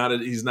serious. He's not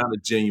a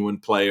genuine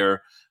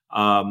player,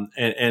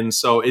 and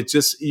so it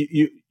just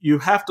you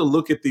have to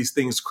look at these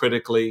things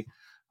critically.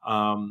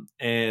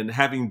 And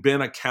having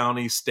been a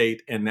county,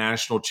 state, and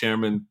national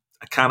chairman,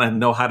 I kind of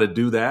know how to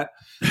do that.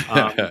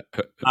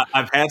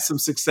 I've had some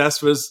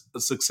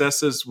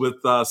successes with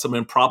some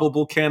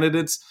improbable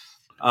candidates,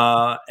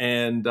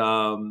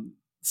 and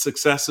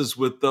successes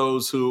with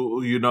those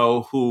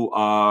who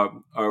are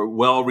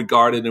well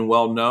regarded and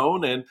well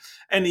known,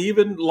 and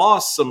even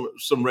lost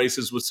some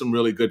races with some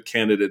really good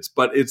candidates.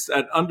 But it's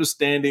that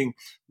understanding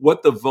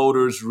what the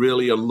voters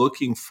really are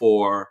looking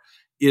for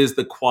is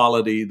the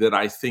quality that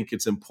I think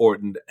it's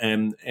important,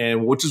 and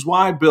which is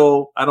why,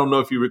 Bill, I don't know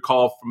if you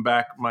recall from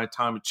back my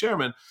time as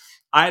chairman,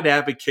 I'd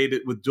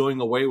advocated with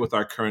doing away with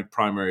our current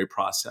primary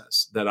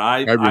process. That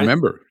I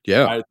remember,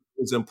 it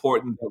was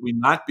important that we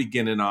not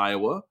begin in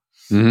Iowa.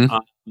 Mm-hmm.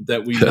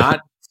 That we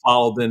not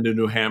follow them to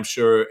New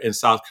Hampshire and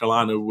South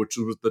Carolina, which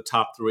was the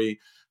top 3.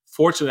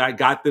 Fortunately, I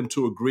got them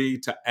to agree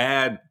to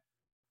add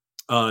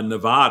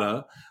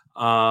Nevada.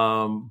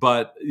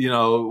 But,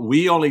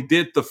 we only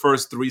did the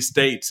first 3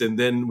 states, and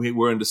then we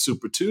were into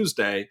Super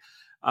Tuesday.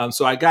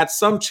 So I got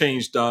some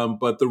change done,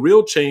 but the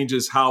real change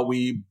is how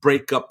we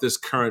break up this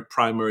current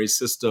primary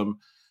system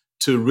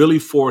to really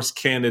force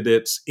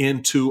candidates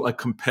into a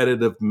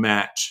competitive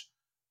match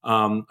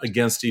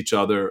against each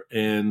other.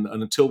 And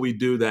until we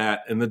do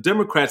that, and the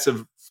Democrats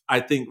have,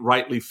 I think,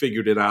 rightly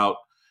figured it out,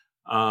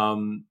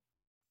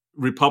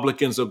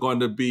 Republicans are going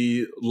to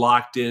be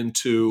locked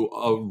into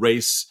a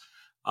race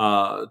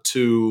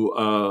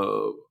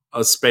to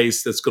a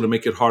space that's going to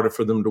make it harder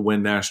for them to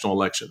win national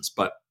elections.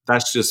 But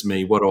that's just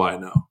me. What do I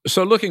know?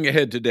 So looking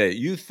ahead today,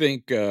 you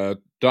think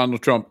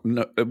Donald Trump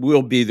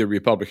will be the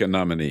Republican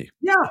nominee?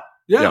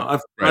 Yeah.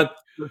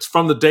 It's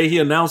from the day he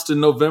announced in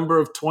November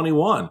of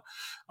 21.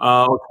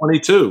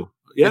 22.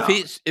 Yeah.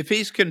 If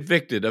he's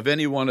convicted of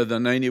any one of the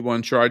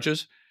 91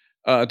 charges,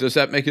 does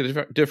that make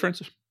a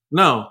difference?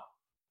 No.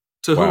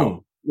 To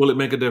whom will it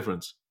make a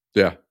difference?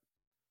 Yeah.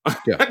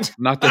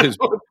 Not to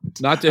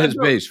his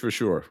base for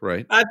sure,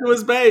 right? Not to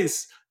his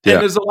base.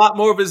 And there's a lot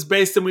more of his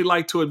base than we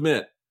like to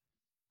admit.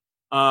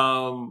 There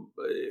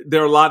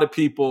are a lot of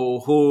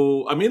people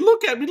who,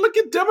 look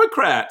at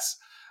Democrats.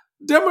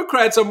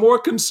 Democrats are more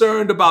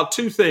concerned about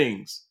two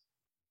things: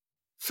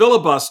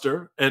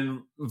 filibuster,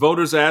 and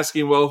voters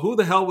asking, well, who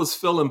the hell was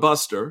Phil and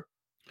Buster?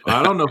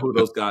 I don't know who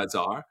those guys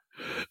are.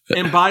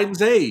 And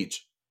Biden's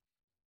age.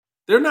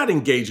 They're not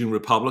engaging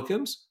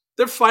Republicans.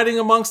 They're fighting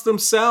amongst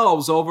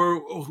themselves over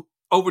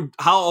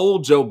how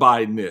old Joe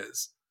Biden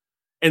is.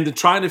 And they're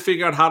trying to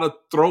figure out how to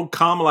throw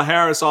Kamala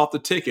Harris off the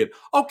ticket.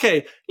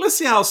 Okay, let's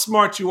see how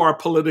smart you are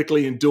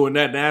politically in doing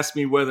that, and ask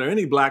me whether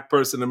any black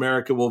person in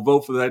America will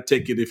vote for that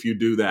ticket if you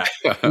do that.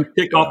 You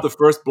kick off the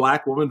first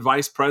black woman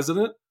vice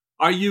president?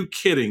 Are you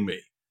kidding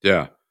me?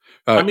 Yeah.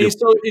 So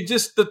it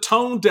just, the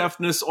tone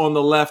deafness on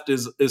the left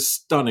is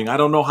stunning. I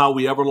don't know how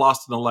we ever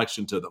lost an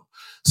election to them.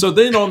 So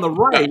then on the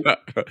right,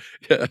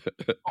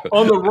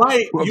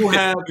 you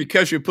have,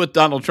 because you put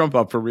Donald Trump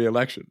up for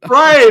re-election.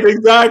 Right,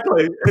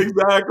 exactly.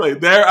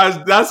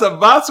 That's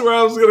where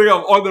I was going to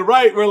go. On the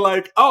right, we're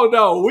like, oh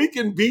no, we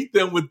can beat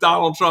them with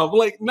Donald Trump.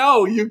 Like,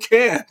 no, you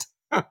can't.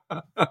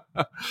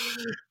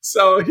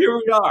 So here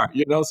we are.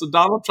 So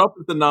Donald Trump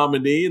is the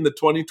nominee, and the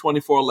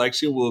 2024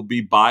 election will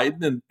be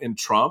Biden and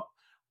Trump.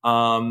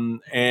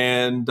 And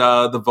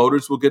the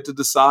voters will get to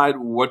decide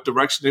what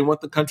direction they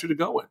want the country to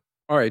go in.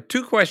 All right,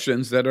 two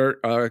questions that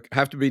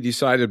have to be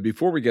decided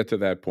before we get to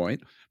that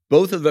point,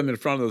 both of them in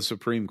front of the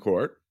Supreme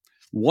Court.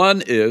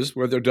 One is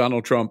whether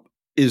Donald Trump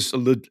is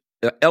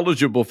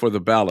eligible for the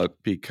ballot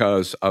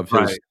because of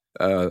his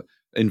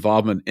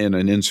involvement in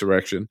an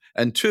insurrection.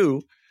 And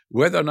two,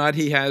 whether or not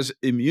he has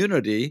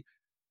immunity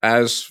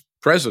as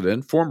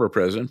president, former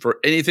president, for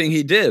anything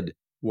he did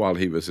while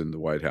he was in the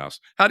White House.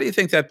 How do you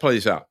think that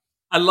plays out?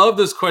 I love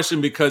this question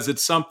because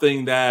it's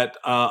something that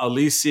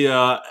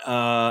Alicia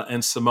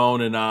and Simone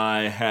and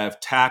I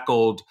have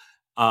tackled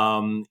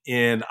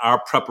in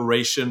our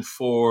preparation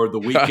for the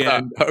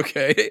weekend.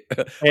 Okay.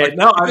 And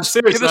no, I'm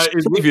serious.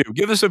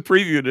 Give us a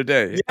preview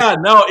today. Yeah,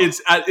 no,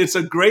 it's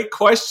a great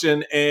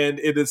question, and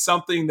it is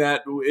something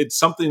that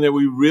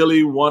we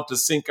really want to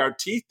sink our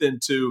teeth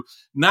into,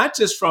 not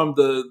just from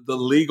the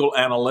legal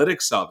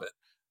analytics of it,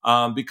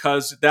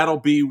 because that'll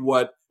be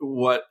what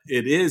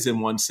it is in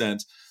one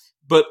sense,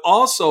 but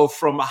also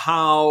from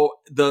how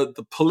the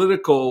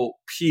political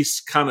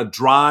piece kind of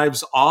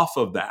drives off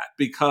of that.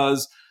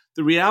 Because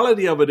the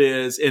reality of it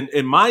is,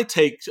 and my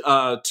take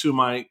to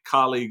my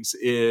colleagues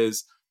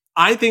is,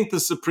 I think the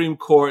Supreme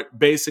Court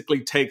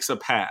basically takes a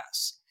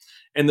pass.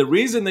 And the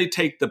reason they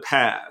take the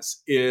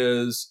pass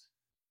is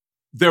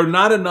there are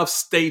not enough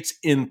states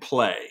in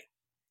play.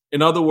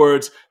 In other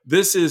words,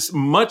 this is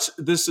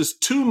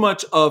too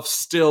much of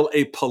still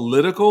a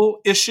political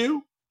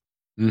issue,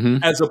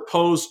 as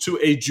opposed to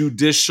a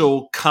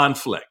judicial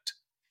conflict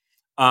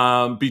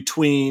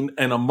between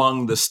and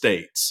among the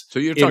states. So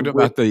you're talking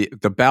about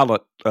the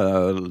ballot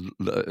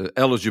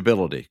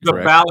eligibility,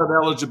 correct? The ballot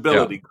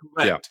eligibility,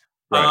 correct.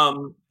 Yeah,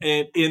 right.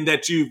 And in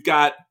that you've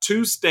got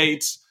two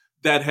states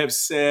that have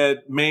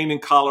said, Maine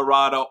and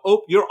Colorado,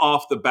 oh, you're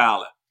off the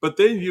ballot. But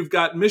then you've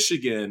got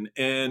Michigan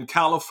and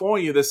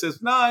California that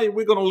says, nah,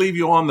 we're going to leave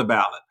you on the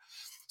ballot.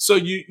 So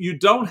you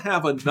don't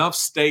have enough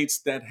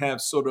states that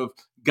have sort of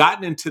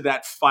gotten into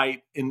that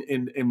fight and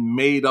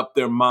made up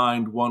their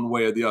mind one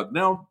way or the other.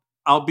 Now,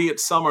 albeit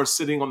some are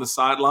sitting on the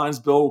sidelines,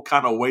 Bill,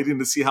 kind of waiting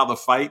to see how the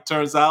fight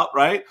turns out,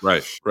 right?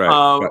 Right.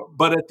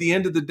 But at the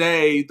end of the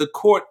day, the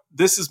court,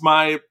 this is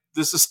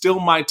still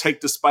my take,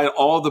 despite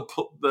all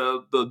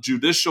the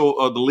judicial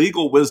or the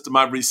legal wisdom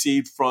I've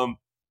received from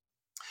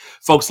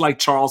folks like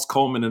Charles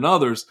Coleman and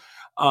others.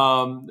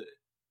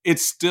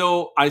 It's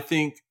still, I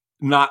think,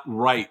 not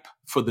ripe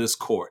for this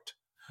court.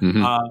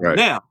 Right.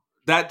 Now,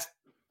 that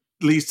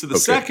leads to the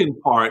second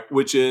part,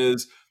 which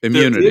is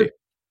immunity.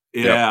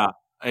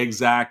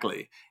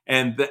 Exactly.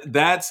 And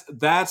that's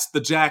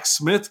the Jack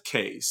Smith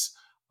case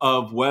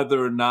of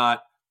whether or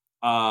not,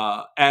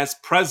 as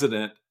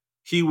president,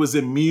 he was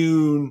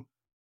immune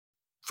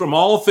from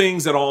all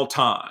things at all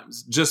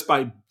times, just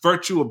by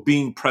virtue of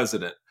being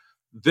president.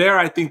 There,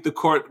 I think the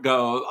court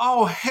goes,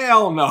 oh,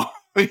 hell no.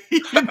 That's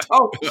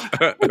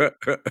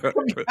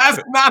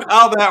not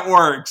how that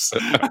works.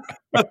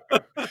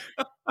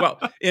 Well,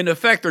 in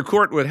effect, the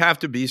court would have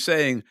to be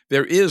saying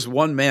there is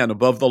one man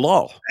above the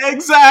law.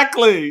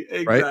 Exactly.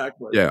 Right?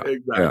 Yeah.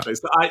 Exactly.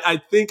 So I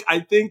think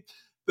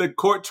the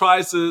court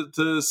tries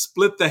to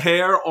split the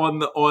hair on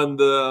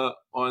the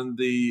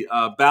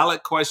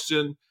ballot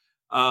question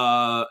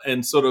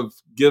and sort of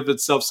give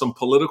itself some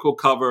political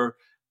cover,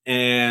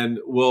 and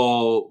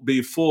will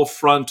be full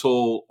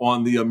frontal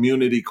on the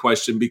immunity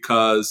question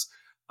because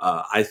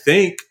I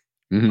think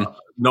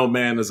no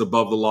man is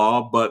above the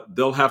law, but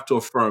they'll have to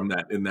affirm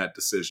that in that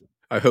decision.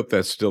 I hope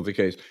that's still the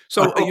case.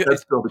 So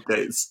that's still the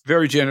case.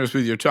 Very generous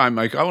with your time,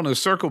 Mike. I want to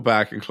circle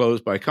back and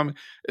close by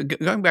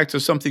going back to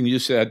something you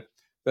said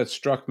that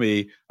struck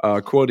me,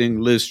 quoting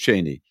Liz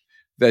Cheney,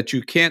 that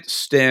you can't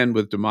stand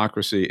with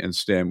democracy and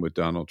stand with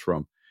Donald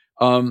Trump.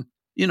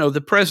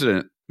 The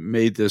president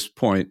made this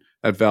point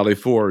at Valley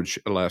Forge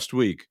last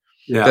week,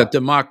 that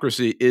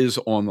democracy is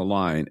on the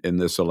line in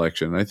this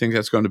election. I think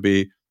that's going to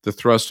be the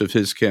thrust of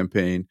his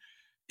campaign.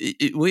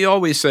 We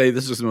always say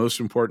this is the most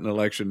important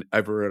election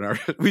ever in our.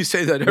 We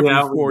say that every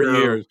 4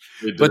 years.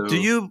 But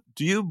do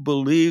you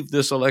believe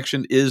this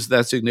election is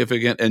that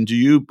significant? And do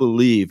you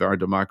believe our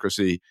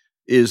democracy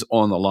is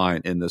on the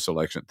line in this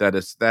election?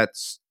 That's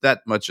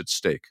that much at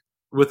stake.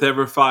 With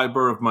every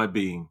fiber of my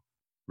being.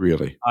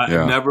 Really?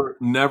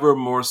 Never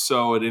more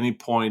so at any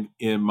point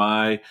in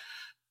my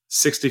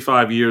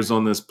 65 years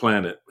on this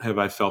planet have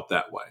I felt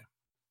that way.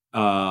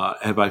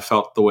 Have I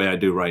felt the way I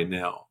do right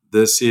now?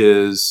 This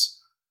is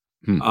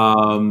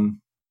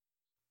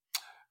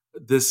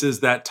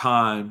that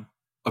time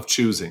of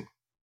choosing.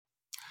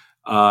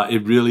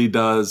 It really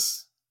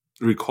does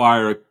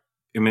require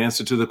an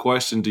answer to the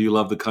question, do you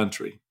love the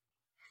country?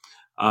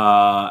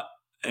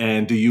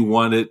 And do you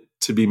want it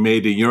to be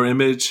made in your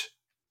image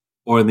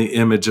or in the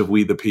image of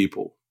we the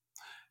people?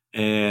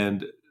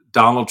 And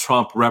Donald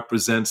Trump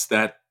represents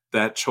that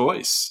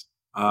choice.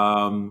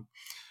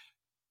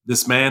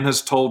 This man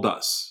has told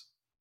us,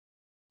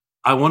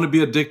 I want to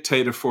be a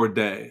dictator for a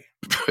day.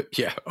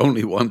 Yeah,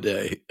 only one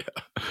day.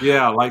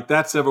 Yeah, like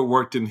that's ever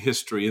worked in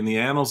history, in the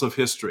annals of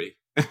history.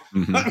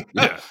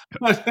 Yeah,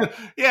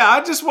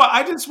 I just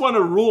want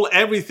to rule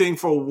everything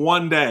for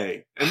one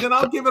day, and then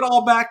I'll give it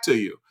all back to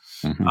you.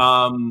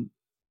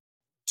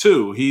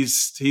 Two,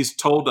 he's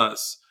told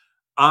us,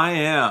 I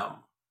am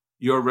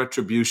your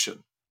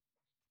retribution.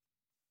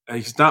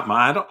 He's not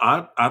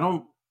I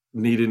don't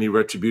need any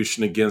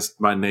retribution against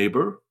my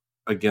neighbor,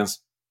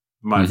 against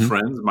my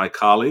friends, my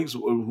colleagues.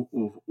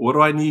 What do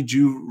I need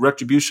you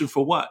retribution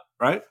for? What,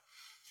 right?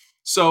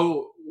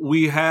 So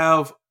we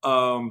have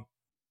an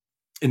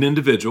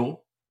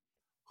individual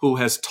who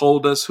has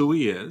told us who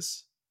he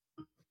is,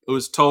 who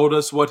has told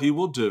us what he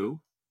will do,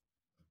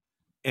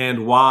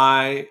 and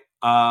why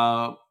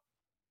the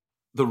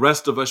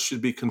rest of us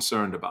should be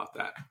concerned about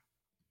that.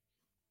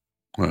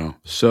 Well,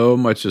 so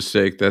much at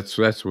stake. That's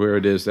where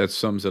it is. That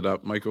sums it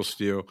up. Michael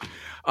Steele.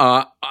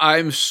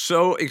 I'm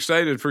so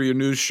excited for your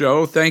new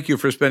show. Thank you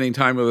for spending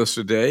time with us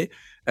today.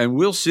 And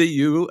we'll see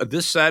you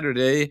this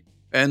Saturday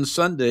and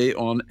Sunday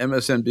on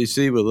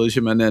MSNBC with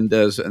Alicia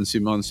Menendez and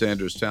Simone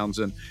Sanders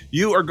Townsend.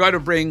 You are going to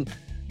bring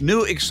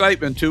new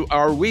excitement to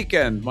our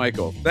weekend,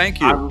 Michael. Thank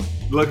you. I'm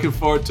looking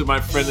forward to, my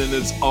friend, and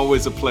it's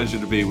always a pleasure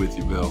to be with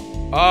you, Bill.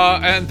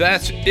 And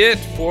that's it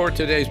for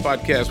today's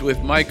podcast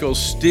with Michael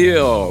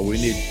Steele.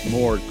 We need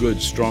more good,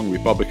 strong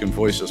Republican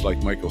voices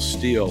like Michael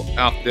Steele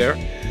out there.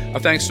 A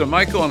thanks to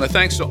Michael, and a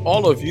thanks to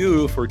all of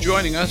you for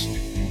joining us.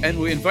 And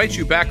we invite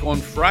you back on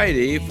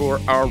Friday for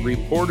our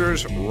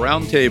Reporters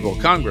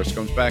Roundtable. Congress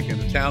comes back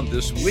into town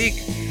this week.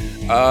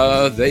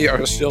 They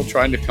are still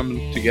trying to come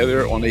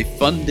together on a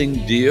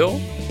funding deal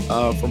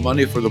for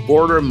money for the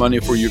border, money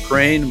for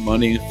Ukraine,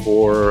 money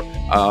for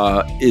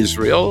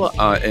Israel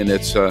in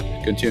its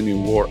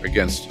continuing war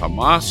against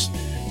Hamas.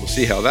 We'll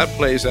see how that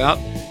plays out.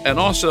 And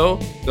also,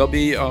 there'll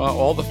be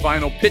all the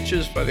final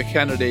pitches by the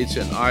candidates,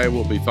 and I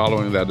will be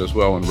following that as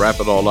well and wrap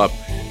it all up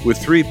with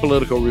 3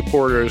 political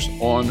reporters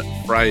on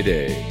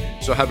Friday.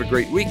 So have a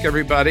great week,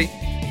 everybody.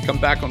 Come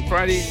back on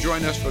Friday.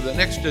 Join us for the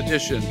next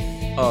edition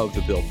of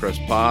the Bill Press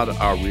Pod,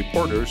 our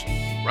Reporters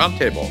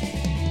Roundtable.